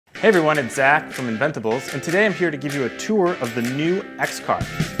Hey everyone, it's Zach from Inventables, and today I'm here to give you a tour of the new X-Carve.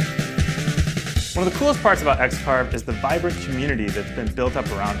 One of the coolest parts about X-Carve is the vibrant community that's been built up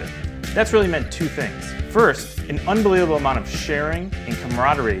around it. That's really meant two things. First, an unbelievable amount of sharing and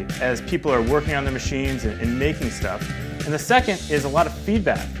camaraderie as people are working on their machines and making stuff. And the second is a lot of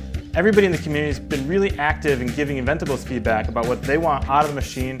feedback. Everybody in the community has been really active in giving Inventables feedback about what they want out of the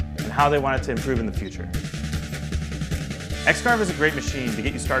machine and how they want it to improve in the future. X-Carve is a great machine to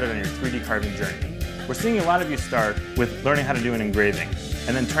get you started on your 3D carving journey. We're seeing a lot of you start with learning how to do an engraving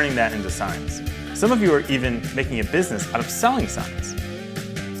and then turning that into signs. Some of you are even making a business out of selling signs.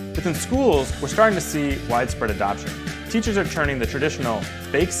 Within schools, we're starting to see widespread adoption. Teachers are turning the traditional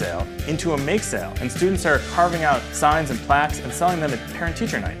bake sale into a make sale, and students are carving out signs and plaques and selling them at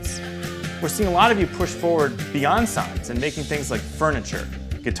parent-teacher nights. We're seeing a lot of you push forward beyond signs and making things like furniture,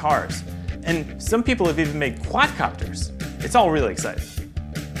 guitars, and some people have even made quadcopters. It's all really exciting.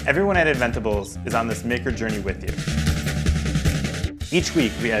 Everyone at Inventables is on this maker journey with you. Each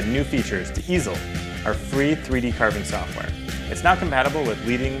week we add new features to Easel, our free 3D carving software. It's now compatible with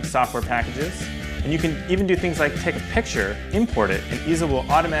leading software packages, and you can even do things like take a picture, import it, and Easel will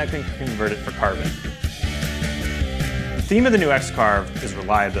automatically convert it for carving. The theme of the new X-Carve is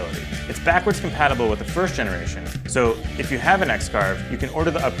reliability. It's backwards compatible with the first generation, so if you have an X-Carve, you can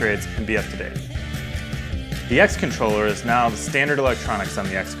order the upgrades and be up to date. The X controller is now the standard electronics on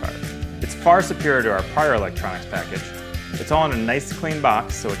the X-Carve. It's far superior to our prior electronics package. It's all in a nice clean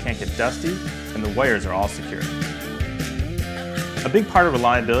box so it can't get dusty, and the wires are all secure. A big part of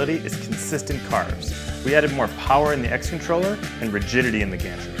reliability is consistent carves. We added more power in the X controller and rigidity in the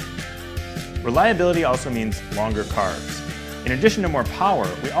gantry. Reliability also means longer carves. In addition to more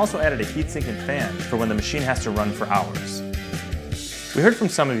power, we also added a heatsink and fan for when the machine has to run for hours. We heard from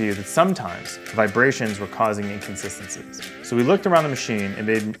some of you that sometimes vibrations were causing inconsistencies. So we looked around the machine and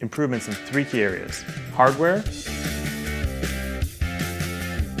made improvements in three key areas: hardware,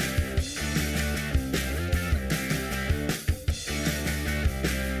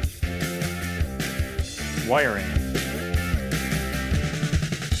 wiring,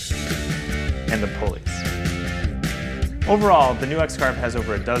 and the pulleys. Overall, the new X-Carve has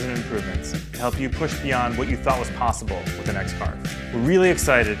over a dozen improvements to help you push beyond what you thought was possible with an X-Carve. We're really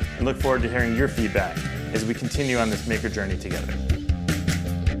excited and look forward to hearing your feedback as we continue on this maker journey together.